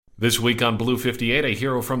This week on Blue 58, a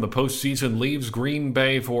hero from the postseason leaves Green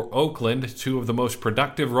Bay for Oakland. Two of the most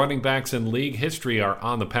productive running backs in league history are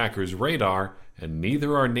on the Packers' radar, and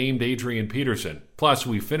neither are named Adrian Peterson. Plus,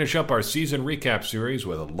 we finish up our season recap series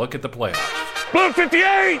with a look at the playoffs. Blue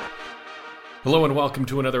 58! Hello and welcome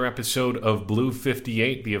to another episode of Blue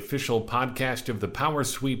 58, the official podcast of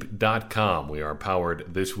thepowersweep.com. We are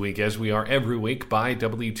powered this week, as we are every week, by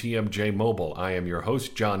WTMJ Mobile. I am your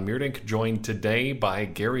host, John Meerdink, joined today by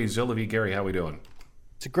Gary Zillevy. Gary, how are we doing?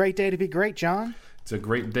 It's a great day to be great, John. It's a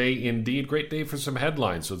great day indeed. Great day for some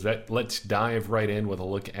headlines. So let's dive right in with a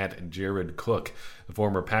look at Jared Cook. The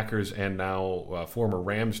former Packers and now former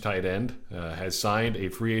Rams tight end has signed a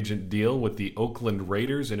free agent deal with the Oakland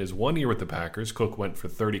Raiders. In his 1 year with the Packers, Cook went for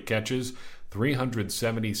 30 catches,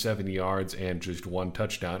 377 yards, and just one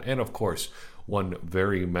touchdown. And, of course, one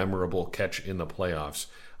very memorable catch in the playoffs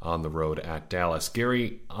on the road at Dallas.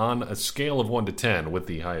 Gary, on a scale of 1 to 10, with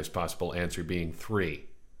the highest possible answer being 3,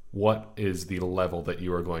 what is the level that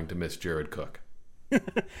you are going to miss Jared Cook?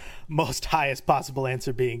 Most highest possible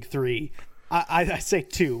answer being 3. I say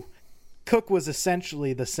 2. Cook was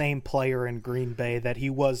essentially the same player in Green Bay that he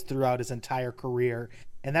was throughout his entire career,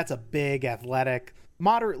 and that's a big, athletic,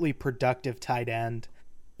 moderately productive tight end.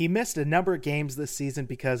 He missed a number of games this season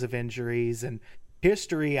because of injuries, and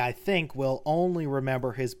history, I think, will only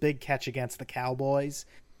remember his big catch against the Cowboys.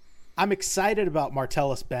 I'm excited about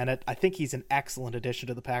Martellus Bennett. I think he's an excellent addition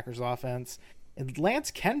to the Packers offense. And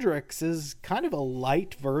Lance Kendricks is kind of a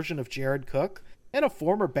light version of Jared Cook and a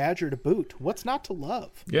former Badger to boot. What's not to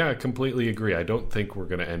love? Yeah, I completely agree. I don't think we're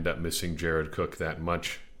going to end up missing Jared Cook that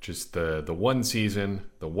much. Just the one season,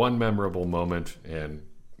 the one memorable moment, and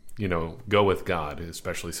go with God,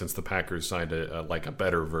 especially since the Packers signed a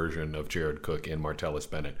better version of Jared Cook in Martellus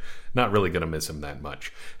Bennett. Not really going to miss him that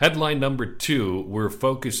much. Headline number 2, we're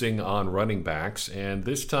focusing on running backs, and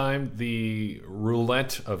this time the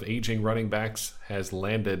roulette of aging running backs has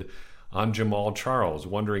landed on Jamaal Charles,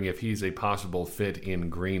 wondering if he's a possible fit in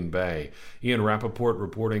Green Bay. Ian Rappaport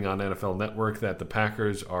reporting on NFL Network that the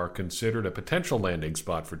Packers are considered a potential landing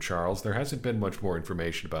spot for Charles. There hasn't been much more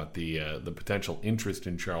information about the potential interest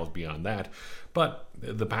in Charles beyond that, but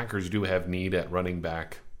the Packers do have need at running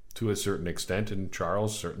back to a certain extent, and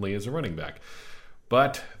Charles certainly is a running back.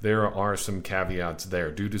 But there are some caveats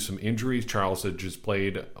there. Due to some injuries, Charles had just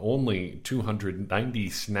played only 290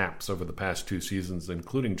 snaps over the past 2 seasons,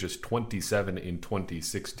 including just 27 in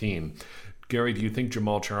 2016. Gary, do you think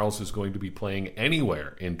Jamaal Charles is going to be playing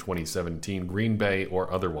anywhere in 2017, Green Bay or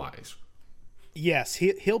otherwise? Yes,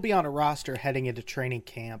 he'll be on a roster heading into training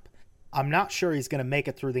camp. I'm not sure he's going to make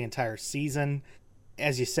it through the entire season.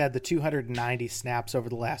 As you said, the 290 snaps over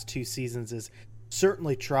the last 2 seasons is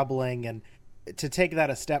certainly troubling, and to take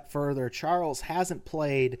that a step further, Charles hasn't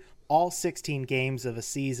played all 16 games of a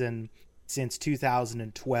season since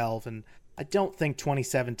 2012, and I don't think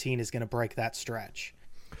 2017 is going to break that stretch.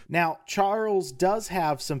 Now, Charles does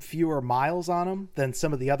have some fewer miles on him than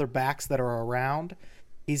some of the other backs that are around.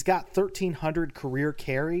 He's got 1,300 career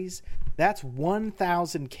carries. That's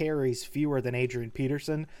 1,000 carries fewer than Adrian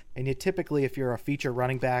Peterson, and you typically, if you're a feature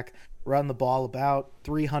running back, run the ball about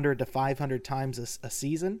 300 to 500 times a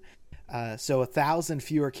season. So 1,000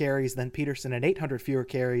 fewer carries than Peterson and 800 fewer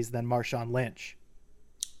carries than Marshawn Lynch.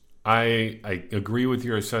 I agree with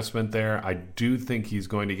your assessment there. I do think he's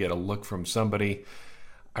going to get a look from somebody.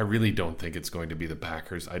 I really don't think it's going to be the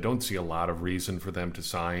Packers. I don't see a lot of reason for them to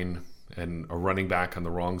sign a running back on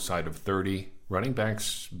the wrong side of 30. Running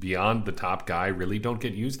backs beyond the top guy really don't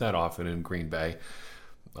get used that often in Green Bay,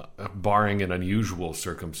 barring an unusual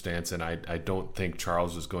circumstance, and I don't think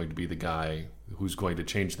Charles is going to be the guy who's going to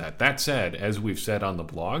change that. That said, as we've said on the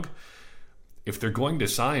blog, if they're going to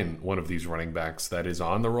sign one of these running backs that is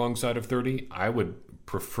on the wrong side of 30, I would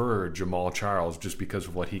prefer Jamaal Charles just because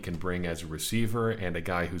of what he can bring as a receiver and a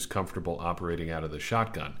guy who's comfortable operating out of the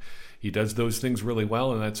shotgun. He does those things really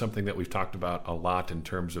well, and that's something that we've talked about a lot in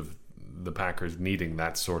terms of the Packers needing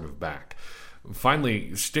that sort of back.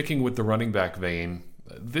 Finally, sticking with the running back vein,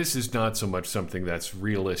 this is not so much something that's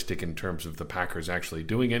realistic in terms of the Packers actually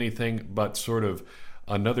doing anything, but sort of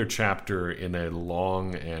another chapter in a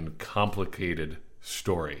long and complicated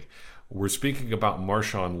story. We're speaking about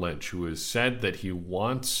Marshawn Lynch, who has said that he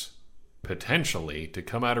wants potentially to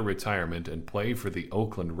come out of retirement and play for the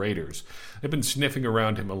Oakland Raiders. They've been sniffing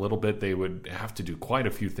around him a little bit. They would have to do quite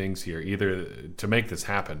a few things here, either to make this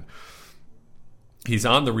happen. He's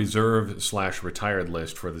on the reserve/retired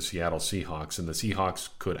list for the Seattle Seahawks, and the Seahawks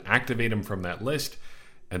could activate him from that list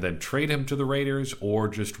and then trade him to the Raiders or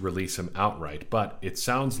just release him outright. But it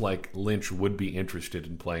sounds like Lynch would be interested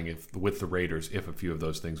in playing with the Raiders if a few of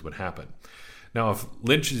those things would happen. Now, if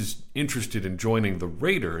Lynch is interested in joining the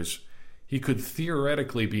Raiders, he could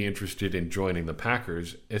theoretically be interested in joining the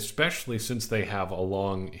Packers, especially since they have a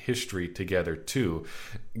long history together too.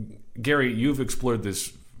 Gary, you've explored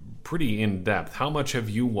this pretty in depth. How much have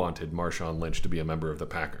you wanted Marshawn Lynch to be a member of the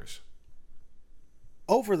Packers?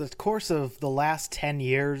 Over the course of the last 10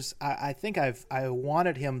 years, I think I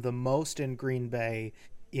wanted him the most in Green Bay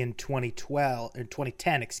in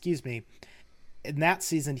 2010, excuse me. In that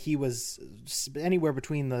season, he was anywhere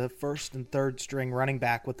between the first and third string running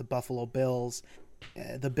back with the Buffalo Bills.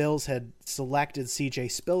 The Bills had selected C.J.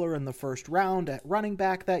 Spiller in the first round at running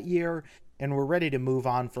back that year and were ready to move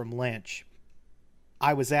on from Lynch.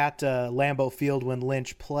 I was at Lambeau Field when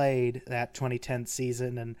Lynch played that 2010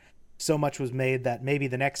 season, and so much was made that maybe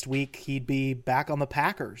the next week he'd be back on the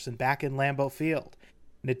Packers and back in Lambeau Field.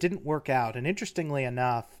 And it didn't work out. And interestingly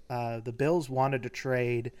enough, the Bills wanted to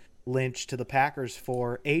trade Lynch to the Packers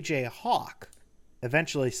for A.J. Hawk,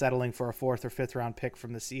 eventually settling for a 4th or 5th round pick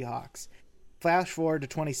from the Seahawks. Flash forward to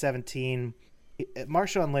 2017,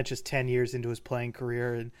 Marshawn Lynch is 10 years into his playing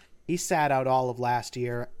career, and he sat out all of last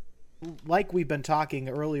year. Like we've been talking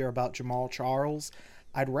earlier about Jamal Charles,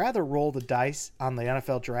 I'd rather roll the dice on the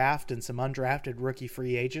NFL draft and some undrafted rookie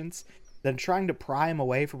free agents than trying to pry him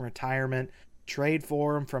away from retirement, trade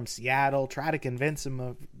for him from Seattle, try to convince him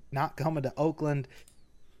of not coming to Oakland.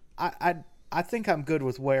 I think I'm good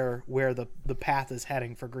with where the path is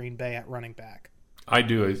heading for Green Bay at running back. I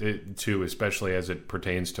do too, especially as it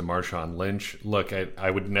pertains to Marshawn Lynch. Look,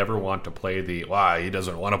 I would never want to play the he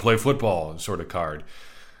doesn't want to play football sort of card.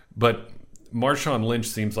 But Marshawn Lynch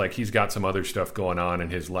seems like he's got some other stuff going on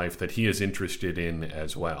in his life that he is interested in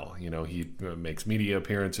as well. You know, he makes media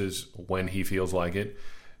appearances when he feels like it.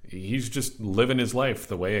 He's just living his life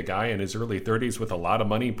the way a guy in his early 30s with a lot of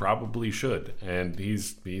money probably should. And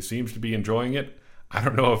he seems to be enjoying it. I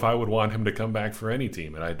don't know if I would want him to come back for any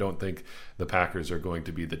team. And I don't think the Packers are going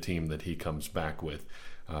to be the team that he comes back with,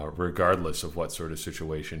 regardless of what sort of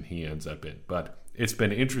situation he ends up in. But it's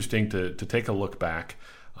been interesting to take a look back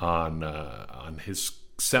on his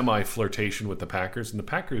semi-flirtation with the Packers, and the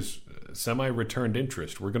Packers semi-returned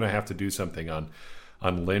interest. We're going to have to do something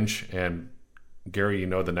on Lynch, and Gary, you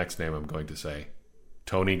know the next name I'm going to say.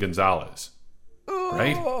 Tony Gonzalez.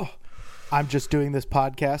 Right? I'm just doing this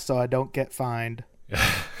podcast so I don't get fined.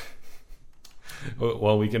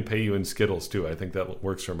 Well, we can pay you in Skittles, too. I think that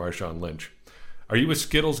works for Marshawn Lynch. Are you a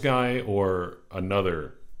Skittles guy or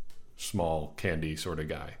another small candy sort of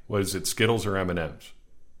guy? Was it Skittles or M&M's?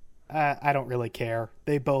 I don't really care.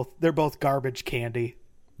 They're both garbage candy.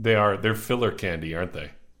 They're filler candy, aren't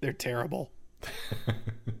they? They're terrible.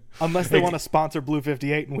 Unless they want to sponsor Blue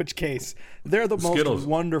 58, in which case they're the most Skittles.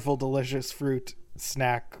 Wonderful, delicious fruit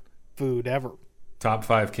snack food ever. Top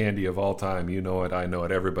 5 candy of all time. You know it, I know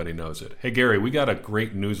it, everybody knows it. Hey, Gary, we got a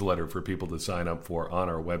great newsletter for people to sign up for on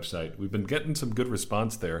our website. We've been getting some good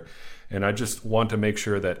response there, and I just want to make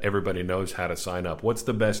sure that everybody knows how to sign up. What's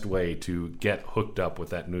the best way to get hooked up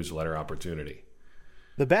with that newsletter opportunity?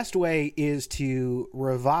 The best way is to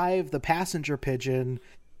revive the passenger pigeon,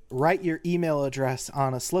 write your email address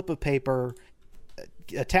on a slip of paper,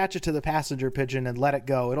 attach it to the passenger pigeon, and let it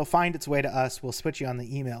go. It'll find its way to us. We'll put you on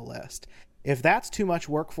the email list. If that's too much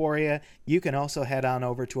work for you, you can also head on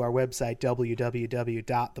over to our website,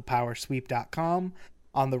 www.thepowersweep.com.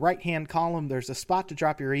 On the right-hand column, there's a spot to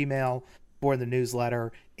drop your email for the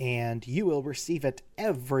newsletter, and you will receive it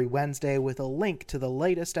every Wednesday with a link to the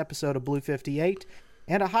latest episode of Blue 58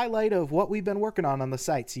 and a highlight of what we've been working on the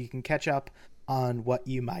site, so you can catch up on what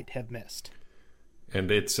you might have missed. And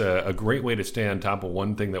it's a great way to stay on top of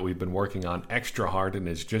one thing that we've been working on extra hard and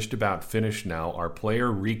is just about finished now, our player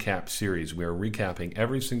recap series. We are recapping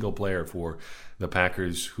every single player for the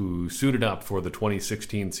Packers who suited up for the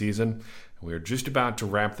 2016 season. We're just about to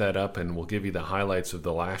wrap that up, and we'll give you the highlights of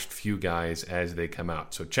the last few guys as they come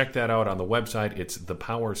out. So check that out on the website. It's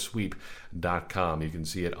thepowersweep.com. You can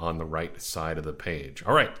see it on the right side of the page.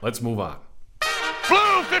 All right, let's move on.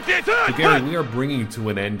 Blue 58! So Gary, we are bringing to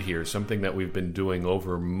an end here something that we've been doing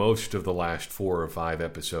over most of the last 4 or 5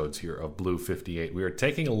 episodes here of Blue 58. We are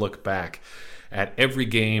taking a look back at every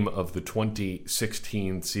game of the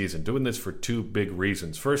 2016 season, doing this for 2 big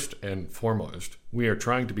reasons. First and foremost, we are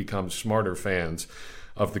trying to become smarter fans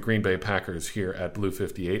of the Green Bay Packers here at Blue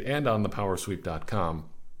 58 and on thepowersweep.com.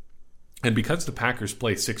 And because the Packers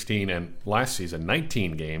play 16 and last season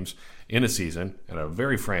 19 games in a season at a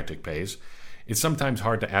very frantic pace, it's sometimes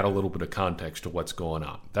hard to add a little bit of context to what's going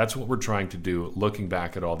on. That's what we're trying to do, looking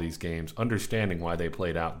back at all these games, understanding why they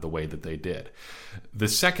played out the way that they did. The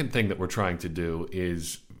second thing that we're trying to do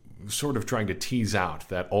is sort of trying to tease out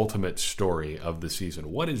that ultimate story of the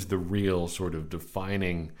season. What is the real sort of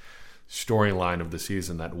defining storyline of the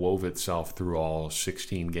season that wove itself through all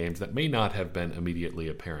 16 games that may not have been immediately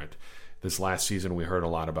apparent? This last season, we heard a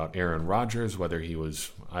lot about Aaron Rodgers, whether he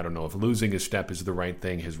was, I don't know if losing his step is the right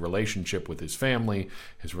thing, his relationship with his family,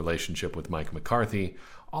 his relationship with Mike McCarthy,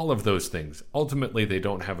 all of those things. Ultimately, they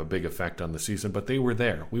don't have a big effect on the season, but they were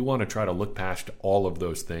there. We want to try to look past all of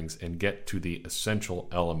those things and get to the essential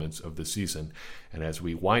elements of the season. And as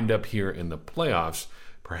we wind up here in the playoffs,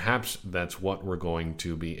 perhaps that's what we're going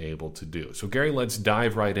to be able to do. So, Gary, let's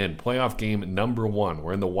dive right in. Playoff game number 1.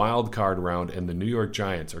 We're in the wild card round, and the New York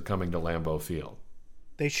Giants are coming to Lambeau Field.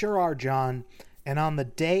 They sure are, John. And on the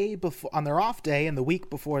day before, on their off day and the week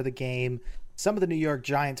before the game, some of the New York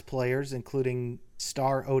Giants players, including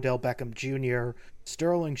star Odell Beckham Jr.,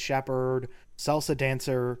 Sterling Shepard, salsa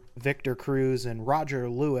dancer Victor Cruz, and Roger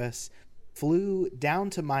Lewis, flew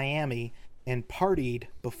down to Miami and partied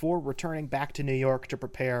before returning back to New York to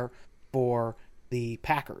prepare for the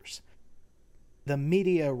Packers. The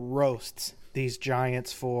media roasts these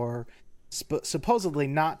Giants for supposedly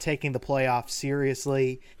not taking the playoffs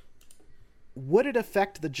seriously. Would it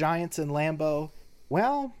affect the Giants in Lambeau?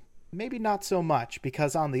 Well, maybe not so much,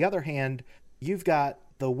 because on the other hand, you've got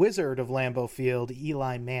the wizard of Lambeau Field,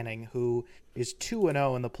 Eli Manning, who is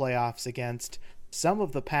 2-0 in the playoffs against some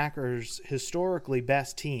of the Packers' historically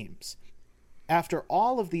best teams. After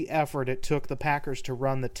all of the effort it took the Packers to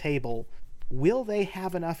run the table, will they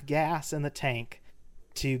have enough gas in the tank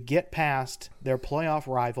to get past their playoff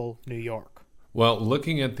rival, New York? Well,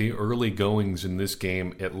 looking at the early goings in this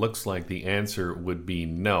game, it looks like the answer would be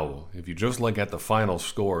no. If you just look at the final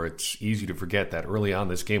score, it's easy to forget that early on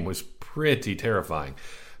this game was pretty terrifying.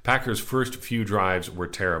 Packers' first few drives were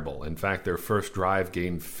terrible. In fact, their first drive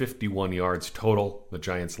gained 51 yards total. The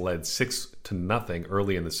Giants led 6-0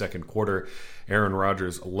 early in the second quarter. Aaron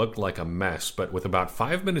Rodgers looked like a mess, but with about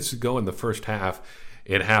 5 minutes to go in the first half,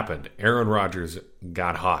 it happened. Aaron Rodgers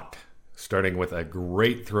got hot, starting with a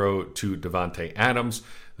great throw to Davante Adams,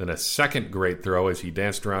 then a second great throw as he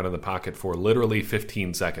danced around in the pocket for literally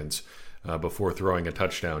 15 seconds before throwing a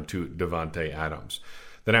touchdown to Davante Adams.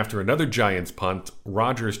 Then after another Giants punt,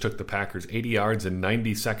 Rodgers took the Packers 80 yards in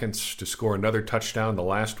 90 seconds to score another touchdown, the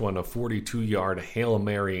last one a 42-yard Hail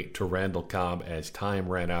Mary to Randall Cobb as time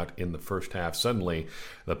ran out in the first half. Suddenly,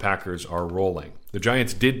 the Packers are rolling. The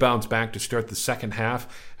Giants did bounce back to start the second half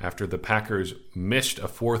after the Packers missed a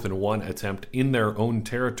 4th-and-1 attempt in their own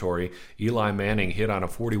territory. Eli Manning hit on a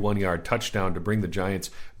 41-yard touchdown to bring the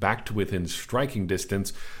Giants back to within striking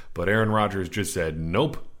distance, but Aaron Rodgers just said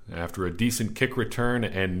nope. After a decent kick return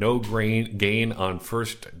and no gain on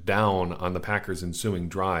first down on the Packers' ensuing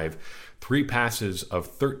drive, 3 passes of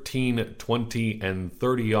 13, 20, and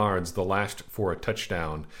 30 yards, the last for a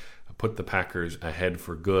touchdown, put the Packers ahead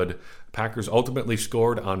for good. Packers ultimately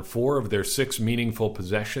scored on 4 of their 6 meaningful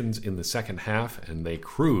possessions in the second half, and they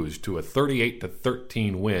cruised to a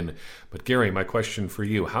 38-13 win. But Gary, my question for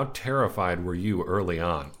you, how terrified were you early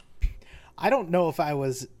on? I don't know if I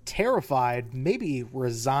was terrified, maybe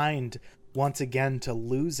resigned once again to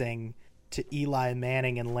losing to Eli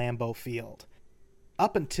Manning in Lambeau Field.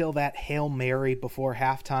 Up until that Hail Mary before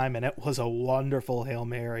halftime, and it was a wonderful Hail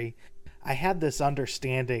Mary, I had this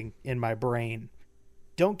understanding in my brain.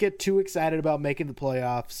 Don't get too excited about making the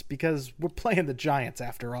playoffs because we're playing the Giants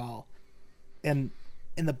after all. And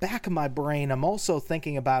in the back of my brain, I'm also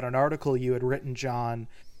thinking about an article you had written, John,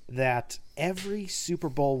 that every Super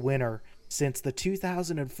Bowl winner since the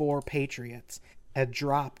 2004 Patriots had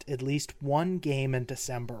dropped at least one game in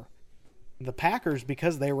December. The Packers,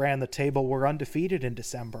 because they ran the table, were undefeated in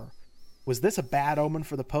December. Was this a bad omen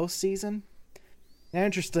for the postseason?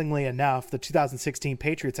 Interestingly enough, the 2016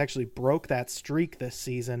 Patriots actually broke that streak this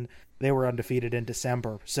season. They were undefeated in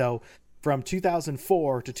December. So from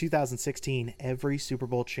 2004 to 2016, every Super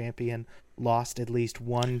Bowl champion lost at least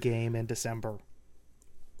one game in December.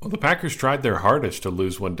 Well, the Packers tried their hardest to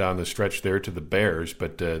lose one down the stretch there to the Bears,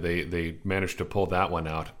 but they managed to pull that one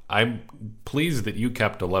out. I'm pleased that you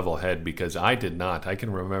kept a level head because I did not. I can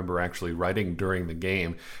remember actually writing during the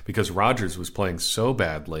game because Rodgers was playing so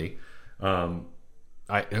badly.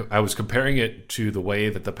 I was comparing it to the way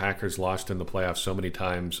that the Packers lost in the playoffs so many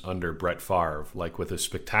times under Brett Favre, like with a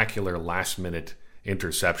spectacular last-minute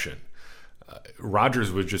interception.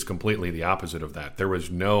 Rodgers was just completely the opposite of that. There was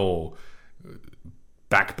no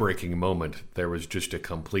back-breaking moment. There was just a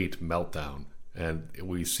complete meltdown. And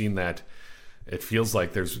we've seen that. It feels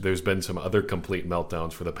like there's been some other complete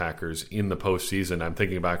meltdowns for the Packers in the postseason. I'm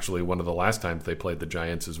thinking of actually one of the last times they played the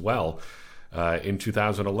Giants as well in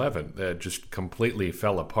 2011. That just completely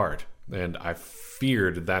fell apart. And I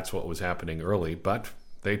feared that's what was happening early, but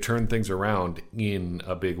they turned things around in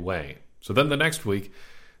a big way. So then the next week,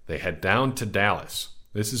 they head down to Dallas.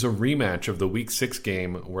 This is a rematch of the Week 6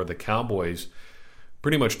 game where the Cowboys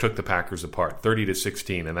pretty much took the Packers apart,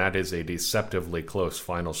 30-16, and that is a deceptively close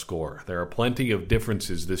final score. There are plenty of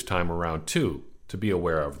differences this time around, too, to be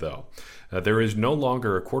aware of, though. There is no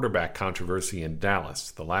longer a quarterback controversy in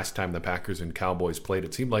Dallas. The last time the Packers and Cowboys played,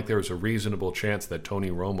 it seemed like there was a reasonable chance that Tony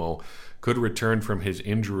Romo could return from his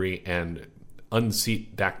injury and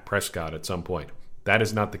unseat Dak Prescott at some point. That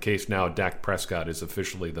is not the case now. Dak Prescott is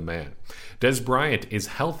officially the man. Dez Bryant is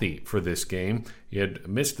healthy for this game. He had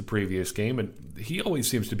missed the previous game, and he always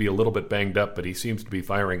seems to be a little bit banged up, but he seems to be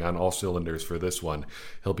firing on all cylinders for this one.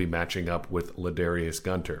 He'll be matching up with Ladarius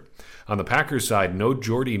Gunter. On the Packers side, no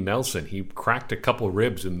Jordy Nelson. He cracked a couple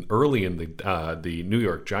ribs early in the New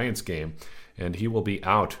York Giants game, and he will be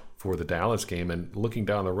out for the Dallas game. And looking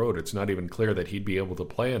down the road, it's not even clear that he'd be able to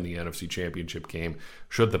play in the NFC Championship game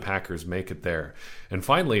should the Packers make it there. And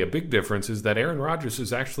finally, a big difference is that Aaron Rodgers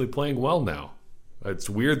is actually playing well now. It's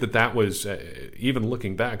weird that was, even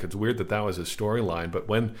looking back, it's weird that was a storyline. But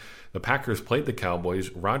when the Packers played the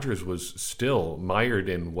Cowboys, Rodgers was still mired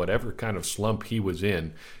in whatever kind of slump he was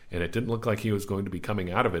in, and it didn't look like he was going to be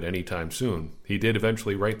coming out of it anytime soon. He did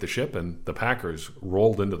eventually right the ship, and the Packers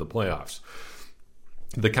rolled into the playoffs.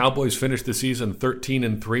 The Cowboys finished the season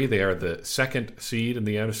 13-3. They are the second seed in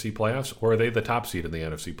the NFC playoffs, or are they the top seed in the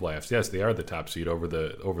NFC playoffs? Yes, they are the top seed over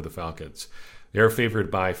the Falcons. They are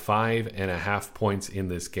favored by 5.5 points in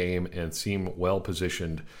this game and seem well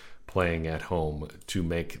positioned playing at home to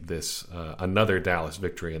make this another Dallas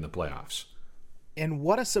victory in the playoffs. And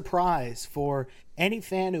what a surprise for any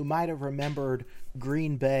fan who might have remembered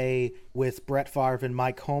Green Bay with Brett Favre and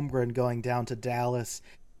Mike Holmgren going down to Dallas.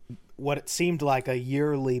 What it seemed like a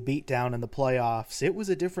yearly beatdown in the playoffs. It was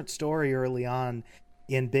a different story early on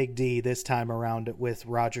in Big D this time around with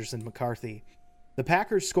Rodgers and McCarthy. The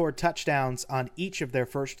Packers scored touchdowns on each of their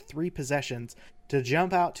first 3 possessions to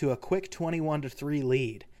jump out to a quick 21-3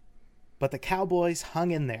 lead. But the Cowboys hung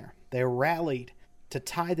in there. They rallied to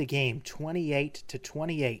tie the game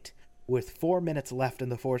 28-28 with 4 minutes left in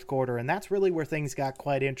the fourth quarter, and that's really where things got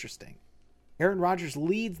quite interesting. Aaron Rodgers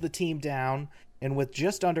leads the team down, and with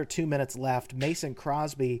just under 2 minutes left, Mason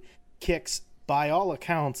Crosby kicks, by all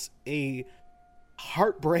accounts, a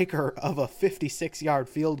heartbreaker of a 56-yard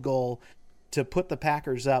field goal to put the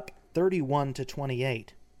Packers up 31-28.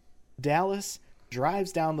 Dallas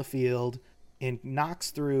drives down the field and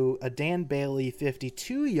knocks through a Dan Bailey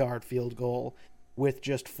 52-yard field goal with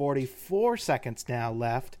just 44 seconds now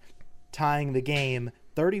left, tying the game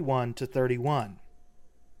 31-31.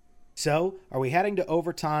 So, are we heading to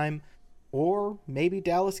overtime? Or maybe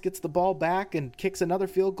Dallas gets the ball back and kicks another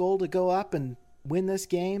field goal to go up and win this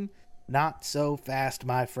game? Not so fast,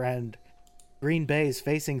 my friend. Green Bay is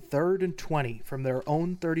facing 3rd and 20 from their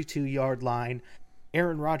own 32-yard line.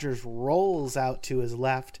 Aaron Rodgers rolls out to his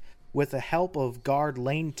left with the help of guard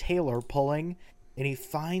Lane Taylor pulling, and he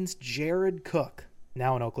finds Jared Cook,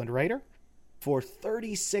 now an Oakland Raider, for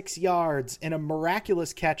 36 yards in a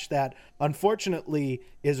miraculous catch that unfortunately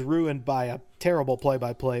is ruined by a terrible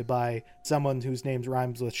play-by-play by someone whose name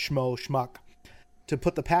rhymes with Schmuck to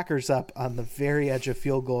put the Packers up on the very edge of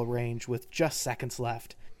field goal range with just seconds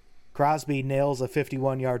left. Crosby nails a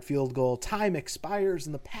 51-yard field goal. Time expires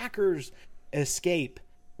and the Packers escape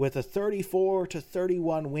with a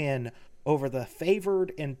 34-31 win over the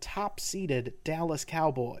favored and top-seeded Dallas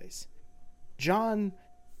Cowboys. John,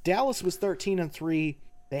 Dallas was 13-3.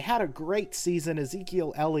 They had a great season.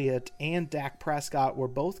 Ezekiel Elliott and Dak Prescott were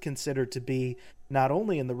both considered to be not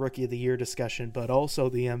only in the Rookie of the Year discussion, but also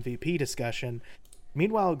the MVP discussion.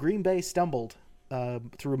 Meanwhile, Green Bay stumbled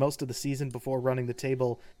through most of the season before running the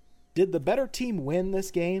table. Did the better team win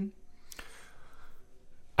this game?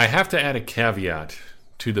 I have to add a caveat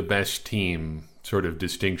to the best team sort of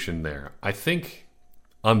distinction there. I think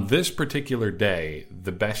on this particular day,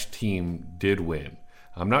 the best team did win.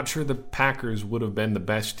 I'm not sure the Packers would have been the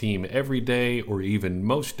best team every day or even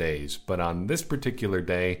most days, but on this particular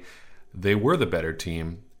day, they were the better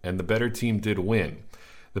team, and the better team did win.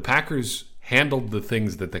 The Packers handled the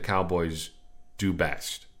things that the Cowboys do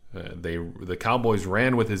best. The Cowboys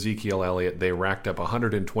ran with Ezekiel Elliott. They racked up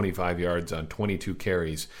 125 yards on 22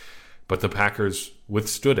 carries, but the Packers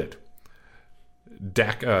withstood it.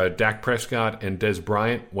 Dak Prescott and Dez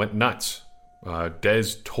Bryant went nuts.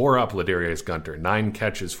 Dez tore up Ladarius Gunter, 9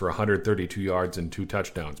 catches for 132 yards and 2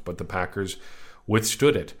 touchdowns, but the Packers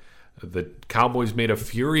withstood it. The Cowboys made a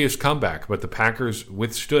furious comeback, but the Packers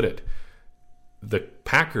withstood it. The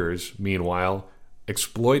Packers, meanwhile,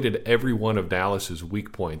 exploited every one of Dallas's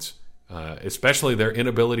weak points especially their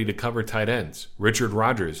inability to cover tight ends. Richard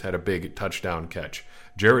Rodgers had a big touchdown catch.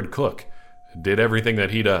 Jared Cook did everything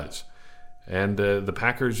that he does. And the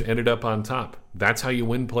Packers ended up on top. That's how you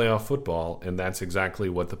win playoff football, and that's exactly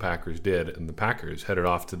what the Packers did. And the Packers headed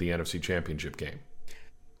off to the NFC Championship game.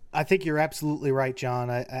 I think you're absolutely right, John.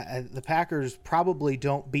 The Packers probably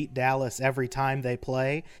don't beat Dallas every time they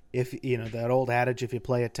play. If that old adage, if you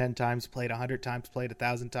play it 10 times, play it 100 times, play it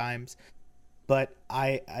 1,000 times. But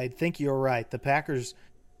I think you're right. The Packers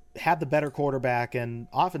have the better quarterback, and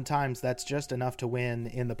oftentimes that's just enough to win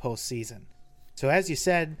in the postseason. So as you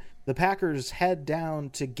said, the Packers head down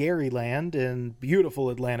to Garyland in beautiful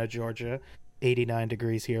Atlanta, Georgia. 89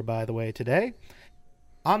 degrees here, by the way, today.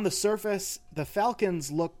 On the surface, the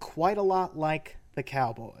Falcons look quite a lot like the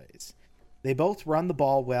Cowboys. They both run the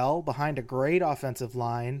ball well behind a great offensive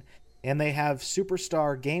line, and they have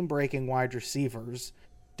superstar game-breaking wide receivers,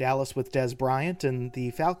 Dallas with Dez Bryant and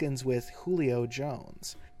the Falcons with Julio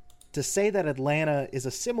Jones. To say that Atlanta is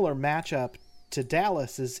a similar matchup to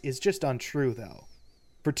Dallas is just untrue, though,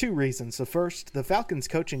 for two reasons. So first, the Falcons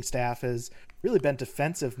coaching staff has really been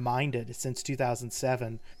defensive-minded since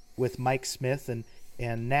 2007 with Mike Smith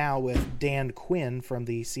and now with Dan Quinn from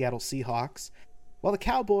the Seattle Seahawks, while the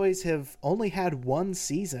Cowboys have only had one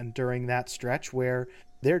season during that stretch where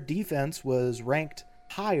their defense was ranked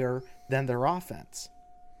higher than their offense.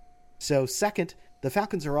 So second, the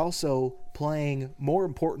Falcons are also playing more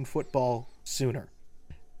important football sooner.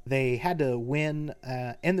 They had to win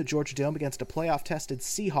in the Georgia Dome against a playoff-tested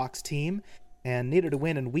Seahawks team and needed to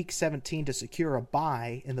win in Week 17 to secure a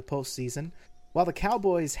bye in the postseason, while the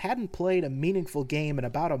Cowboys hadn't played a meaningful game in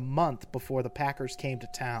about a month before the Packers came to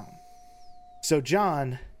town. So,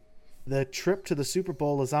 John, the trip to the Super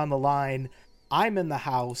Bowl is on the line. I'm in the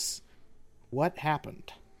house. What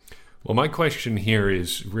happened? Well, my question here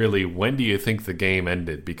is really, when do you think the game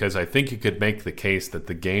ended? Because I think you could make the case that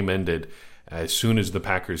the game ended as soon as the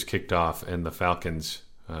Packers kicked off and the Falcons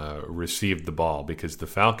received the ball, because the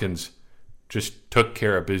Falcons just took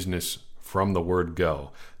care of business from the word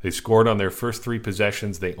go. They scored on their first three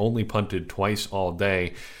possessions. They only punted twice all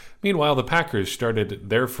day. Meanwhile, the Packers started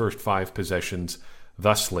their first five possessions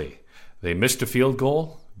thusly. They missed a field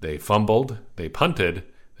goal, they fumbled, they punted,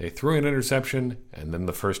 they threw an interception, and then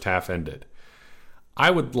the first half ended. I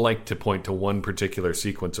would like to point to one particular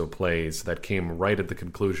sequence of plays that came right at the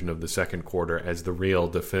conclusion of the second quarter as the real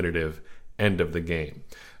definitive end of the game.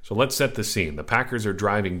 So let's set the scene. The Packers are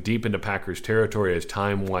driving deep into Packers territory as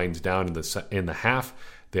time winds down in the half.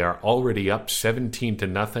 They are already up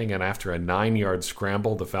 17-0, and after a 9-yard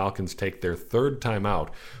scramble, the Falcons take their third timeout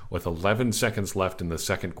with 11 seconds left in the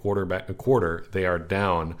second quarter. They are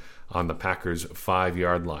down on the Packers'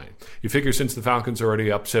 5-yard line. You figure since the Falcons are already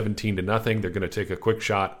up 17-0, they're going to take a quick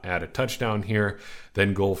shot at a touchdown here,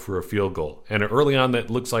 then go for a field goal. And early on, that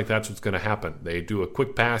looks like that's what's going to happen. They do a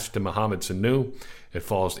quick pass to Mohamed Sanu. It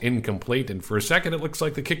falls incomplete, and for a second, it looks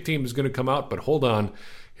like the kick team is going to come out, but hold on.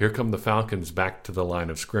 Here come the Falcons back to the line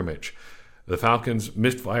of scrimmage. The Falcons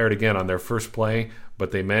misfired again on their first play,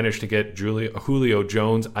 but they managed to get Julio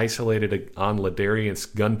Jones isolated on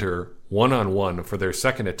Ladarius Gunter one-on-one for their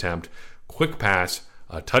second attempt. Quick pass,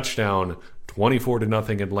 a touchdown,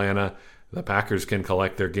 24-0 Atlanta. The Packers can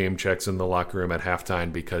collect their game checks in the locker room at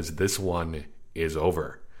halftime because this one is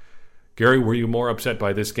over. Gary, were you more upset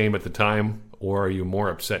by this game at the time, or are you more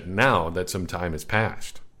upset now that some time has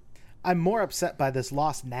passed? I'm more upset by this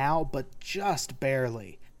loss now, but just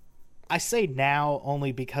barely. I say now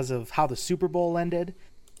only because of how the Super Bowl ended.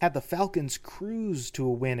 Had the Falcons cruised to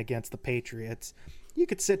a win against the Patriots, you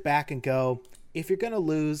could sit back and go, if you're going to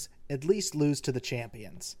lose, at least lose to the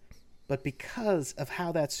champions. But because of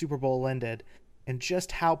how that Super Bowl ended, and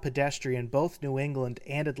just how pedestrian both New England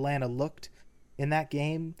and Atlanta looked in that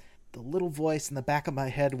game, the little voice in the back of my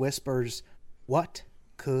head whispers, what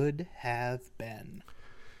could have been?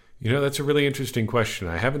 You know, that's a really interesting question.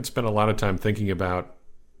 I haven't spent a lot of time thinking about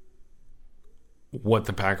what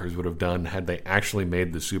the Packers would have done had they actually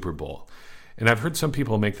made the Super Bowl. And I've heard some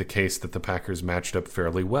people make the case that the Packers matched up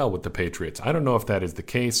fairly well with the Patriots. I don't know if that is the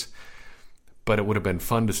case, but it would have been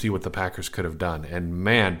fun to see what the Packers could have done. And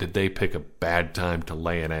man, did they pick a bad time to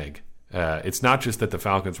lay an egg. It's not just that the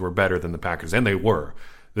Falcons were better than the Packers, and they were.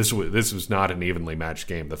 This was not an evenly matched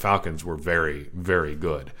game. The Falcons were very, very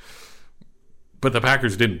good. But the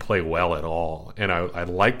Packers didn't play well at all. And I'd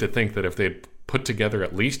like to think that if they'd put together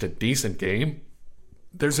at least a decent game,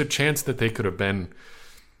 there's a chance that they could have been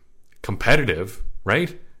competitive,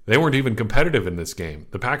 right? They weren't even competitive in this game.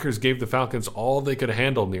 The Packers gave the Falcons all they could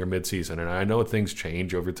handle near midseason. And I know things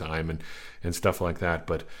change over time and stuff like that.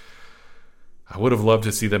 But I would have loved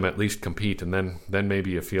to see them at least compete, and then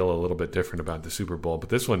maybe you feel a little bit different about the Super Bowl. But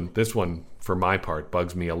this one, for my part,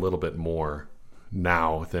 bugs me a little bit more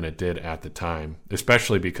now than it did at the time,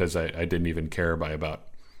 especially because I didn't even care by about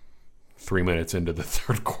 3 minutes into the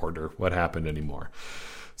third quarter what happened anymore.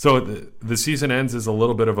 So the season ends is a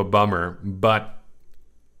little bit of a bummer, but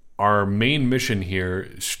our main mission here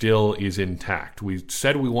still is intact. We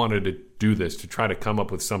said we wanted to do this to try to come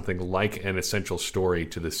up with something like an essential story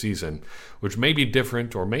to the season, which may be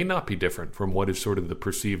different or may not be different from what is sort of the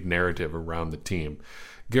perceived narrative around the team.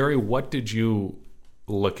 Gary, what did you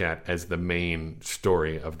look at as the main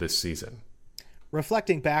story of this season?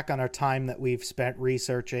 Reflecting back on our time that we've spent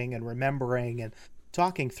researching and remembering and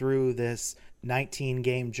talking through this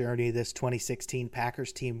 19-game journey this 2016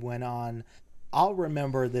 Packers team went on, I'll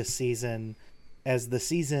remember this season as the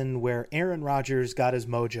season where Aaron Rodgers got his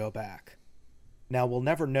mojo back. Now, we'll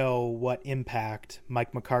never know what impact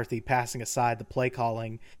Mike McCarthy passing aside the play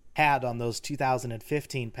calling had on those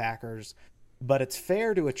 2015 Packers, but it's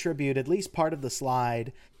fair to attribute at least part of the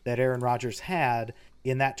slide that Aaron Rodgers had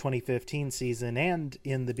in that 2015 season and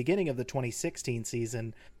in the beginning of the 2016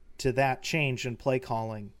 season to that change in play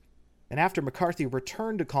calling. And after McCarthy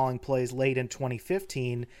returned to calling plays late in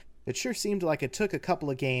 2015, it sure seemed like it took a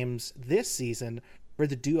couple of games this season for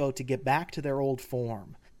the duo to get back to their old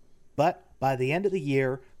form. But by the end of the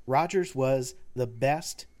year, Rodgers was the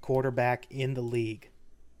best quarterback in the league.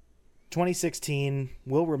 2016,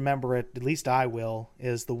 we'll remember it, at least I will,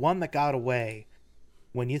 is the one that got away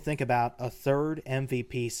when you think about a third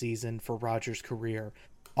MVP season for Rodgers' career.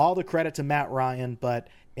 All the credit to Matt Ryan, but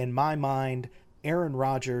in my mind, Aaron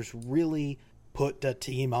Rodgers really put the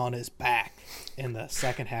team on his back in the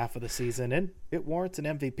second half of the season, and it warrants an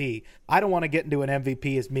MVP. I don't want to get into an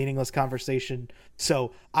MVP as meaningless conversation,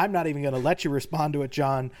 so I'm not even going to let you respond to it,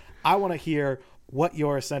 John. I want to hear what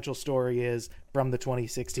your essential story is from the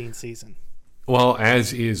 2016 season. Well,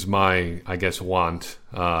 as is my, I guess, want,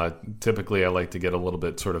 typically I like to get a little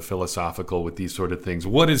bit sort of philosophical with these sort of things.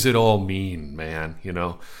 What does it all mean, man? You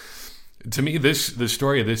know? To me, the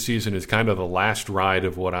story of this season is kind of the last ride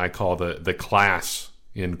of what I call the class,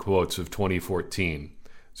 in quotes, of 2014.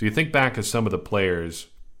 So you think back of some of the players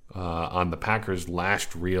on the Packers'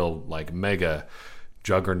 last real, like, mega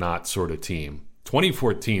juggernaut sort of team.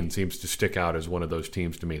 2014 seems to stick out as one of those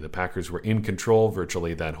teams to me. The Packers were in control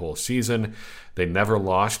virtually that whole season. They never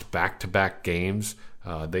lost back-to-back games.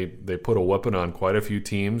 They put a whooping on quite a few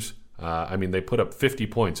teams. They put up 50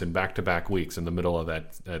 points in back-to-back weeks in the middle of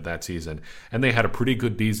that season, and they had a pretty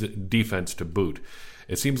good defense to boot.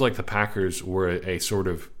 It seems like the Packers were a sort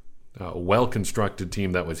of well-constructed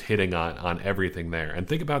team that was hitting on everything there. And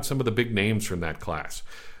think about some of the big names from that class,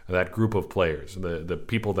 that group of players, the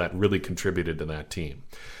people that really contributed to that team.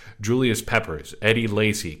 Julius Peppers, Eddie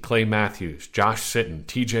Lacy, Clay Matthews, Josh Sitton,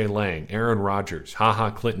 TJ Lang, Aaron Rodgers,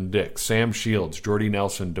 HaHa Clinton Dix, Sam Shields, Jordy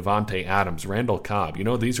Nelson, Devontae Adams, Randall Cobb. You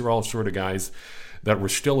know, these are all sort of guys that were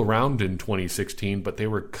still around in 2016, but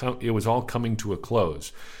it was all coming to a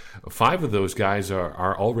close. 5 of those guys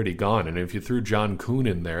are already gone, and if you threw John Kuhn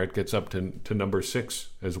in there, it gets up to number 6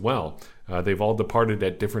 as well. They've all departed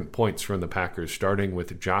at different points from the Packers, starting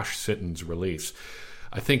with Josh Sitton's release.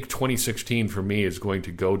 I think 2016 for me is going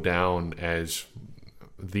to go down as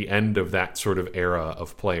the end of that sort of era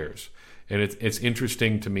of players. And it's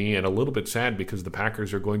interesting to me and a little bit sad because the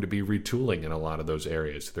Packers are going to be retooling in a lot of those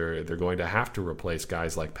areas. They're going to have to replace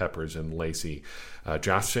guys like Peppers and Lacy.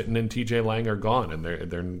 Josh Sitton and TJ Lang are gone, and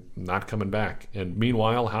they're not coming back. And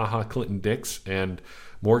meanwhile, HaHa Clinton Dix and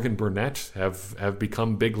Morgan Burnett have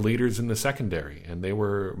become big leaders in the secondary, and they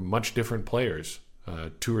were much different players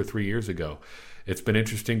 2 or 3 years ago. It's been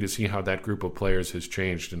interesting to see how that group of players has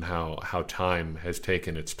changed and how time has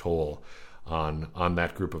taken its toll on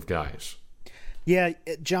that group of guys. Yeah,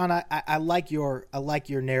 John, I like your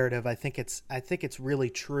narrative. I think it's really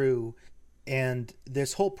true, and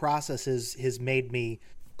this whole process has made me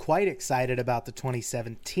quite excited about the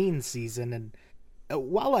 2017 season. And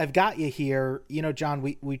while I've got you here, you know, John,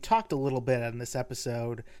 we talked a little bit on this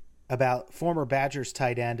episode about former Badgers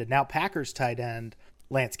tight end and now Packers tight end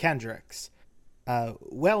Lance Kendricks.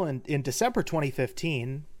 In December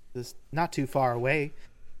 2015, this not too far away,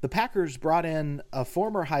 the Packers brought in a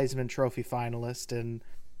former Heisman Trophy finalist and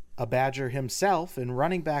a Badger himself in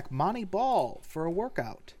running back Monty Ball for a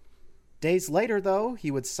workout. Days later, though, he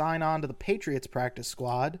would sign on to the Patriots practice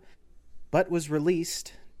squad, but was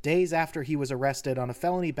released days after he was arrested on a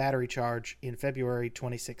felony battery charge in February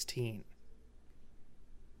 2016.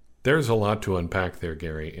 There's a lot to unpack there,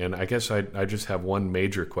 Gary, and I guess I just have one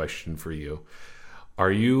major question for you.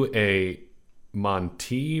 Are you a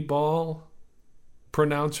Monty Ball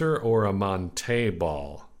pronouncer or a Monte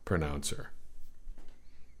Ball pronouncer?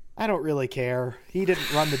 I don't really care. He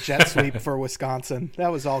didn't run the jet sweep for Wisconsin.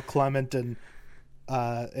 That was all Clement and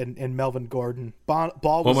Melvin Gordon. Ball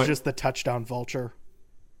was just the touchdown vulture.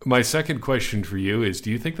 My second question for you is,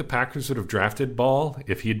 do you think the Packers would have drafted Ball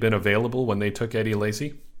if he'd been available when they took Eddie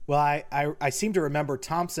Lacy? Well, I seem to remember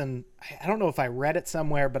Thompson. I don't know if I read it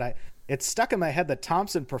somewhere, but it stuck in my head that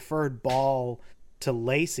Thompson preferred Ball to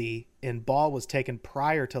Lacy, and Ball was taken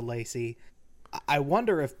prior to Lacy. I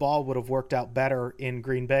wonder if Ball would have worked out better in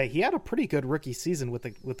Green Bay. He had a pretty good rookie season with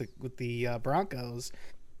the Broncos,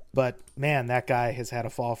 but man, that guy has had a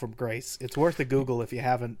fall from grace. It's worth a Google if you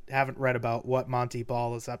haven't read about what Monte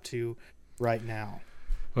Ball is up to right now.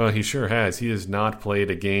 Well, he sure has. He has not played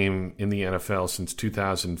a game in the NFL since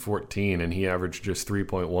 2014, and he averaged just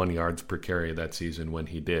 3.1 yards per carry that season when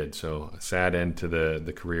he did. So a sad end to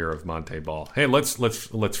the career of Monte Ball. Hey, let's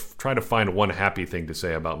try to find one happy thing to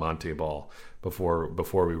say about Monte Ball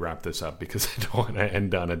before we wrap this up, because I don't want to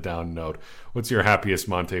end on a down note. What's your happiest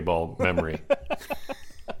Monte Ball memory?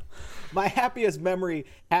 My happiest memory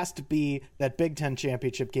has to be that Big Ten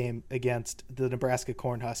championship game against the Nebraska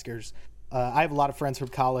Cornhuskers. I have a lot of friends from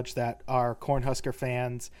college that are Cornhusker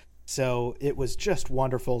fans, so it was just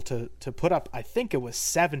wonderful to put up, I think it was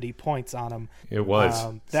 70 points on them. It was.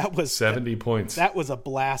 That was 70 points. That was a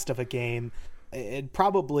blast of a game. It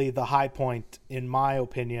probably the high point, in my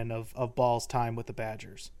opinion, of Ball's time with the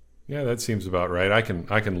Badgers. Yeah, that seems about right. I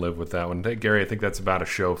can live with that one. Hey, Gary, I think that's about a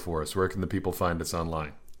show for us. Where can the people find us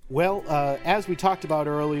online? Well, as we talked about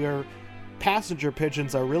earlier, passenger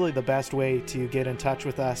pigeons are really the best way to get in touch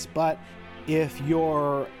with us, but if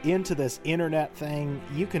you're into this internet thing,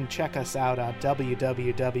 you can check us out on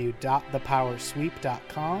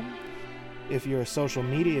www.thepowersweep.com. If you're a social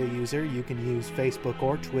media user, you can use Facebook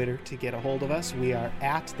or Twitter to get a hold of us. We are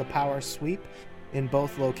at The Power Sweep in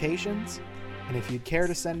both locations. And if you'd care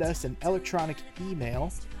to send us an electronic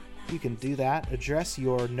email, you can do that. Address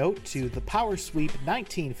your note to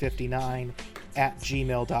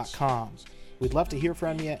thepowersweep1959@gmail.com. We'd love to hear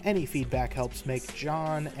from you. Any feedback helps make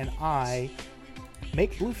John and I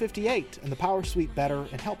make Blue 58 and the Power Sweep better,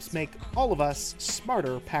 and helps make all of us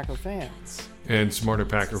smarter Packer fans. And smarter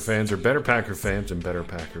Packer fans are better Packer fans, and better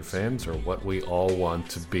Packer fans are what we all want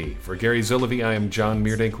to be. For Gary Zillevy, I am John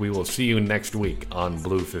Meerdink. We will see you next week on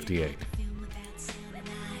Blue 58.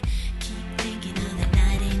 Keep thinking of the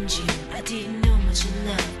night in June. I didn't know much of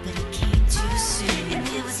love, but it came.